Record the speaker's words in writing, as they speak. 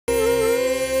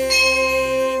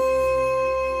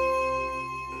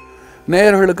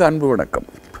நேயர்களுக்கு அன்பு வணக்கம்.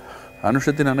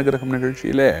 அனுஷத்தின் அனுகிரகம்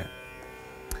நிகழ்ச்சியிலே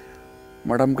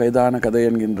மடம் கைதான கதை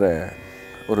என்கின்ற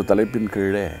ஒரு தலைப்பின்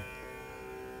கீழே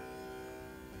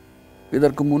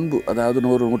இதற்கு முன்பு, அதாவது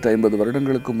 150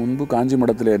 வருடங்களுக்கு முன்பு காஞ்சி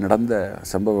மடத்திலே நடந்த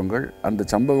சம்பவங்கள், அந்த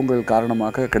சம்பவங்கள்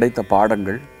காரணமாக கிடைத்த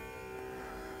பாடங்கள்,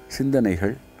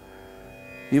 சிந்தனைகள்,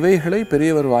 இவைகளை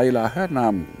பெரியவர் வாயிலாக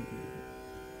நாம்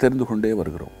தெரிந்து கொண்டே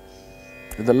வருகிறோம்.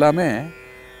 இதெல்லாமே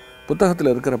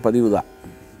புத்தகத்தில் இருக்கிற பதிவு தான்.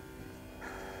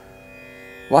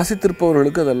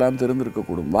 வாசித்திருப்பவர்களுக்கு அதெல்லாம்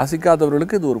தெரிந்திருக்கக்கூடும்,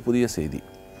 வாசிக்காதவர்களுக்கு இது ஒரு புதிய செய்தி.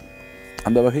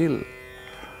 அந்த வகையில்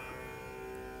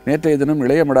நேற்றைய தினம்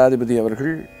இளைய மடாதிபதி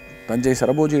அவர்கள் தஞ்சை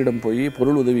சரபோஜியிடம் போய்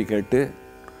பொருள் உதவி கேட்டு,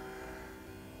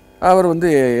 அவர்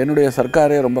என்னுடைய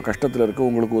சர்க்காரே ரொம்ப கஷ்டத்தில் இருக்குது,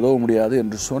 உங்களுக்கு உதவ முடியாது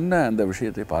என்று சொன்ன அந்த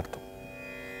விஷயத்தை பார்த்தோம்.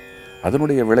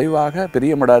 அதனுடைய விளைவாக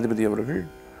பெரிய மடாதிபதி அவர்கள்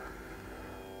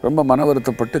ரொம்ப மன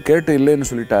வருத்தப்பட்டு கேட்டு இல்லைன்னு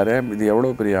சொல்லிட்டாரே, இது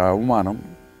எவ்வளோ பெரிய அவமானம்,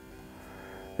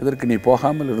 இதற்கு நீ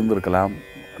போகாமல் இருந்திருக்கலாம்,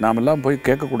 நாமெல்லாம் போய்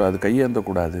கேட்கக்கூடாது,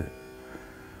 கையேந்தக்கூடாது,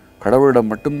 கடவுளிடம்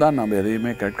மட்டும்தான் நாம்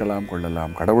எதையுமே கேட்கலாம்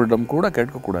கொள்ளலாம், கடவுளிடம் கூட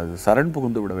கேட்கக்கூடாது, சரண்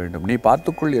புகுந்து விட வேண்டும், நீ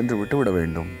பார்த்துக்கொள் என்று விட்டுவிட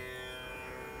வேண்டும்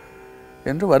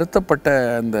என்று வருத்தப்பட்ட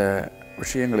அந்த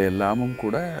விஷயங்களை எல்லாமும்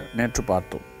கூட நேற்று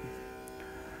பார்த்தோம்.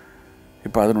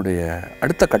 இப்போ அதனுடைய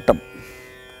அடுத்த கட்டம்,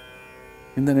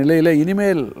 இந்த நிலையில்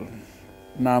இனிமேல்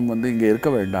நாம் இங்கே இருக்க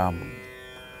வேண்டாம்,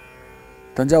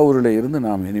 தஞ்சாவூரில் இருந்து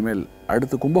நாம் இனிமேல்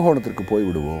அடுத்து கும்பகோணத்திற்கு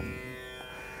போய்விடுவோம்,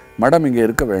 மடம் இங்கே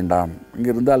இருக்க வேண்டாம், இங்கே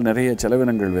இருந்தால் நிறைய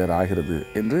செலவினங்கள் வேறு ஆகிறது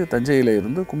என்று தஞ்சையில்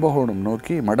இருந்து கும்பகோணம்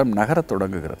நோக்கி மடம் நகரத்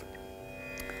தொடங்குகிறது.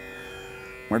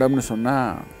 மடம்னு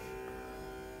சொன்னால்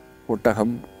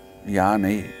ஒட்டகம்,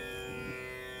 யானை,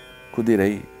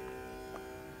 குதிரை,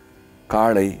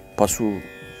 காளை, பசு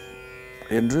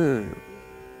என்று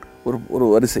ஒரு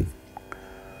வரிசை.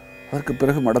 அதற்கு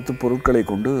பிறகு மடத்து பொருட்களை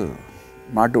கொண்டு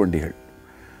மாட்டு வண்டிகள்,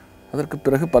 அதற்கு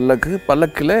பிறகு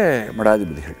பல்லக்கில்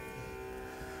மடாதிபதிகள்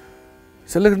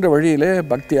செல்லுகின்ற வழியிலே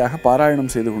பக்தியாக பாராயணம்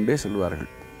செய்து கொண்டே செல்வார்கள்.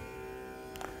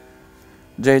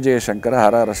 ஜெய ஜெய சங்கர,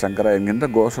 ஹரஹர சங்கர என்கின்ற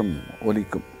கோஷம்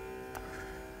ஒலிக்கும்.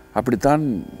 அப்படித்தான்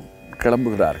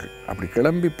கிளம்புகிறார்கள். அப்படி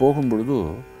கிளம்பி போகும் பொழுது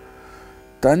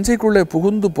தஞ்சைக்குள்ளே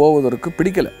புகுந்து போவதற்கு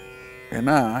பிடிக்கலை.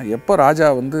 ஏன்னா எப்போ ராஜா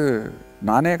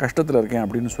நானே கஷ்டத்தில் இருக்கேன்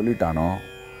அப்படின்னு சொல்லிட்டானோ,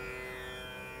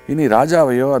 இனி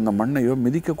ராஜாவையோ அந்த மண்ணையோ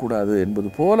மிதிக்கக்கூடாது என்பது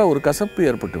போல ஒரு கசப்பு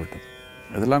ஏற்பட்டு விட்டது.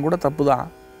 இதெல்லாம் கூட தப்பு தான்,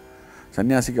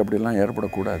 சன்னியாசிக்கு அப்படிலாம்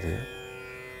ஏற்படக்கூடாது.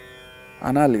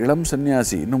 ஆனால் இளம்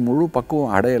சன்னியாசி இன்னும் முழு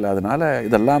பக்குவம் அடையலை, அதனால்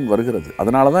இதெல்லாம் வருகிறது.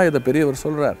 அதனால தான் இதை பெரியவர்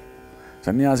சொல்கிறார்,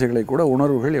 சன்னியாசிகளை கூட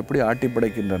உணர்வுகள் எப்படி ஆட்டி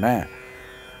படைக்கின்றன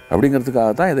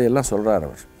அப்படிங்கிறதுக்காக தான் இதையெல்லாம் சொல்கிறார்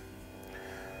அவர்.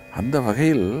 அந்த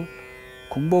வகையில்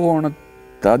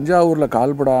தஞ்சாவூரில்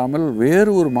கால்படாமல்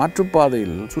வேறு ஒரு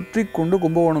மாற்றுப்பாதையில் சுற்றி கொண்டு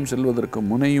கும்பகோணம் செல்வதற்கு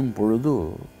முனையும் பொழுது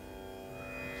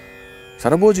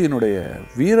சரபோஜியினுடைய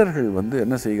வீரர்கள்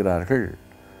என்ன செய்கிறார்கள்,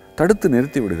 தடுத்து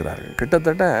நிறுத்தி விடுகிறார்கள்,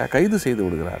 கிட்டத்தட்ட கைது செய்து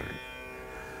விடுகிறார்கள்.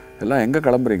 எல்லாம் எங்கே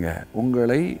கிளம்புறீங்க,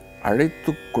 உங்களை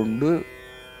அழைத்து கொண்டு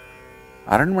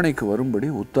அரண்மனைக்கு வரும்படி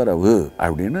உத்தரவு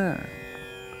அப்படின்னு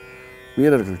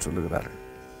வீரர்கள் சொல்லுகிறார்கள்.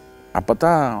 அப்போ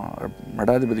தான்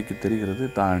மடாதிபதிக்கு தெரிகிறது,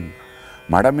 தான்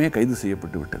மடமே கைது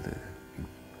செய்யப்பட்டு விட்டது.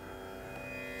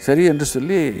 சரி என்று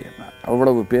சொல்லி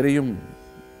அவ்வளவு பேரையும்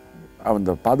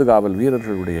அந்த பாதுகாவல்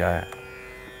வீரர்களுடைய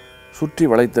சுற்றி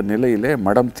வளைத்த நிலையிலே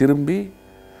மடம் திரும்பி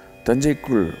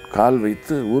தஞ்சைக்குள் கால்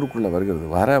வைத்து ஊருக்குள்ளே வருகிறது.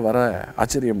 வர வர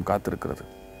ஆச்சரியம் காத்திருக்கிறது.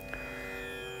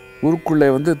 ஊருக்குள்ளே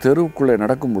தெருவுக்குள்ளே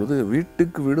நடக்கும் பொழுது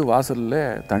வீட்டுக்கு வீடு வாசலில்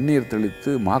தண்ணீர்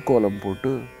தெளித்து மாக்கோலம்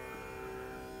போட்டு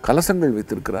கலசங்கள்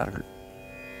வைத்திருக்கிறார்கள்.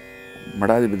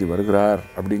 மடாதிபதி வருகிறார்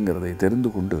அப்படிங்கிறதை தெரிந்து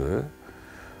கொண்டு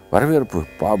வரவேற்பு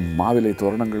மாவிலை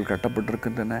தோரணங்கள்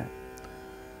கட்டப்பட்டிருக்கின்றன,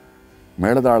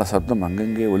 மேளதாள சப்தம்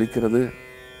அங்கங்கே ஒலிக்கிறது.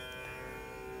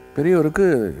 பெரியவருக்கு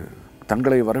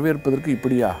தங்களை வரவேற்பதற்கு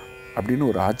இப்படியா அப்படின்னு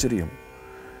ஒரு ஆச்சரியம்.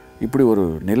 இப்படி ஒரு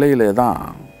நிலையிலே தான்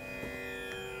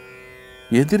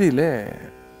எதிரிலே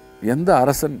எந்த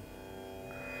அரசன்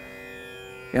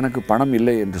எனக்கு பணம்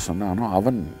இல்லை என்று சொன்னானோ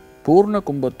அவன் பூர்ண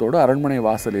கும்பத்தோடு அரண்மனை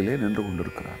வாசலிலே நின்று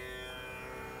கொண்டிருக்கிறான்.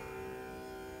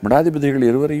 மடாதிபதிகள்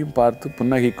இருவரையும் பார்த்து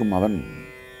புன்னகைக்கும் அவன்,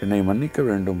 என்னை மன்னிக்க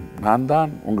வேண்டும், நான்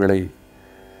தான் உங்களை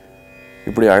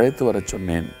இப்படி அழைத்து வர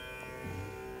சொன்னேன்,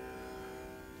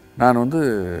 நான்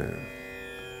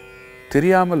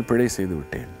தெரியாமல் பிழை செய்து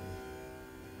விட்டேன்,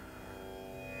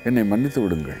 என்னை மன்னித்து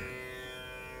விடுங்கள்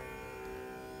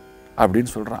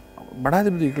அப்படின்னு சொல்கிறான்.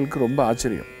 மடாதிபதிகளுக்கு ரொம்ப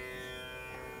ஆச்சரியம்.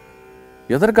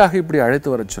 எதற்காக இப்படி அழைத்து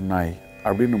வர சொன்னாய்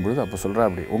அப்படின்னும் பொழுது அப்போ சொல்கிறா,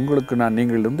 அப்படி உங்களுக்கு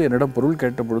நீங்கள் என்னிடம் பொருள்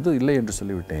கேட்ட பொழுது இல்லை என்று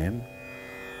சொல்லிவிட்டேன்,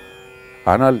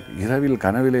 ஆனால் இரவில்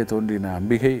கனவிலே தோன்றின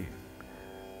அம்பிகை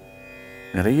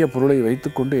நிறைய பொருளை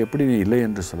வைத்துக்கொண்டு எப்படி நீ இல்லை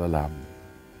என்று சொல்லலாம்,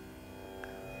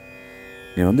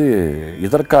 நீ வந்து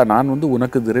இதற்காக நான் வந்து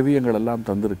உனக்கு திரவியங்கள் எல்லாம்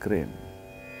தந்திருக்கிறேன்.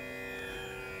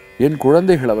 என்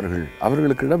குழந்தைகள்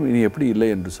அவர்களுக்கிடம் இனி எப்படி இல்லை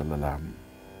என்று சொல்லலாம்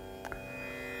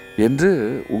என்று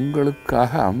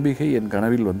உங்களுக்காக அம்பிகை என்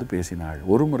கனவில் வந்து பேசினாள்.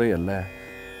 ஒரு முறை அல்ல,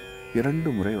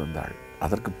 2 முறை வந்தாள்.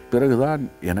 அதற்கு பிறகுதான்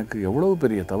எனக்கு எவ்வளவு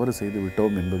பெரிய தவறு செய்து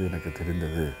விட்டோம் என்பது எனக்கு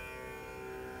தெரிந்தது.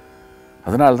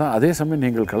 அதனால்தான் அதே சமயம்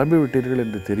நீங்கள் கிளம்பி விட்டீர்கள்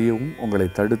என்று தெரியவும் உங்களை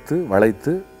தடுத்து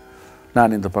வளைத்து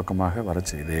நான் இந்த பக்கமாக வர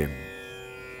செய்தேன்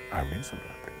அப்படின்னு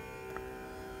சொல்றாரு.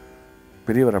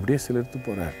 பெரியவர் அப்படியே சிலிர்த்து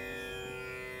போறார்.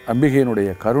 அம்பிகையினுடைய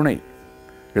கருணை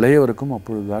இளையவருக்கும்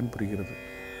அப்பொழுதுதான் புரிகிறது.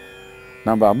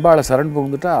 நம்ம அம்பாளை சரண்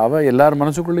புகுந்துட்டா அவள் எல்லார்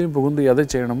மனசுக்குள்ளேயும் புகுந்து எதை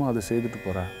செய்யணுமோ அதை செய்துட்டு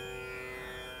போறா.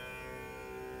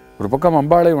 ஒரு பக்கம்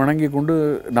அம்பாளை வணங்கி கொண்டு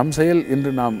நம் செயல்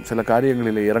என்று நாம் சில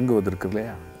காரியங்களில் இறங்குவதற்கு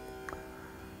இல்லையா,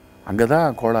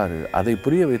 அங்கதான் கோளாறு. அதை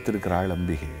புரிய வைத்திருக்கிறாள்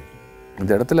அம்பிகை.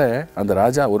 இந்த இடத்துல அந்த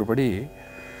ராஜா ஒருபடி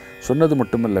சொன்னது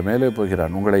மட்டுமல்ல, மேலே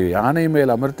போகிறான். உங்களை யானை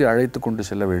மேல் அமர்த்தி அழைத்து கொண்டு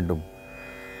செல்ல வேண்டும்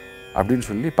அப்படின்னு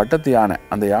சொல்லி பட்டத்து யானை,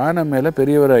 அந்த யானை மேலே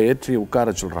பெரியவரை ஏற்றி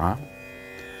உட்கார சொல்கிறான்.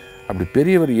 அப்படி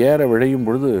பெரியவர் ஏற விழையும்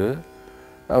பொழுது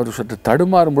அவர் சற்று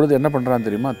தடுமாறும் பொழுது என்ன பண்ணுறான்னு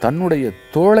தெரியுமா, தன்னுடைய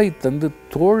தோளை தந்து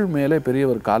தோள் மேலே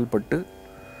பெரியவர் கால்பட்டு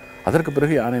அதற்கு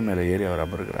பிறகு யானை மேலே ஏறி அவர்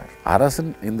அமர்கிறார்.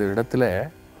 அரசன் இந்த இடத்துல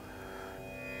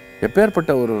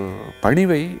எப்பேற்பட்ட ஒரு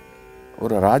பணிவை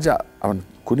ஒரு ராஜா அவன்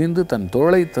குனிந்து தன்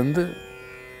தோளை தந்து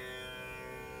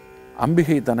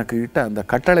அம்பிகை தனக்கு இட்ட அந்த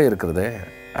கட்டளை இருக்கிறதே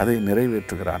அதை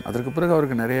நிறைவேற்றுகிறான். அதற்கு பிறகு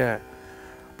அவருக்கு நிறைய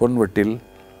பொன்வெட்டில்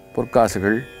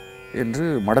பொற்காசுகள் என்று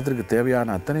மடத்திற்கு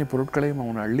தேவையான அத்தனை பொருட்களையும்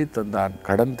அவன் அள்ளி தந்தான்.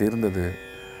 கடன் தீர்ந்தது.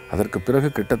 அதற்கு பிறகு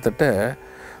கிட்டத்தட்ட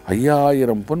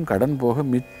 5000 பொன் கடன் போக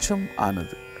மிச்சம்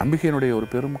ஆனது. அம்பிகையினுடைய ஒரு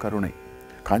பெரும் கருணை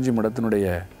காஞ்சி மடத்தினுடைய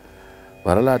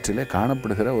வரலாற்றிலே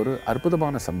காணப்படுகிற ஒரு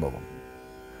அற்புதமான சம்பவம்.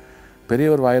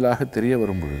 பெரியவர் வாயிலாக தெரிய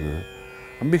வரும் பொழுது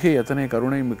அம்பிகை எத்தனை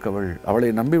கருணை மிக்கவள், அவளை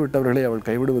நம்பிவிட்டவர்களை அவள்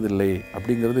கைவிடுவதில்லை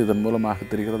அப்படிங்கிறது இதன் மூலமாக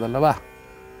தெரிகிறது அல்லவா.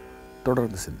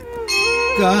 தொடர்ந்து சிந்திப்போம்.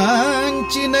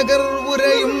 காஞ்சி நகர்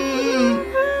உரையும்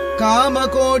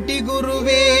காமகோட்டி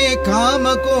குருவே,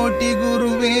 காமகோட்டி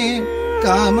குருவே,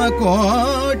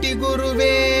 காமகோட்டி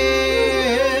குருவே.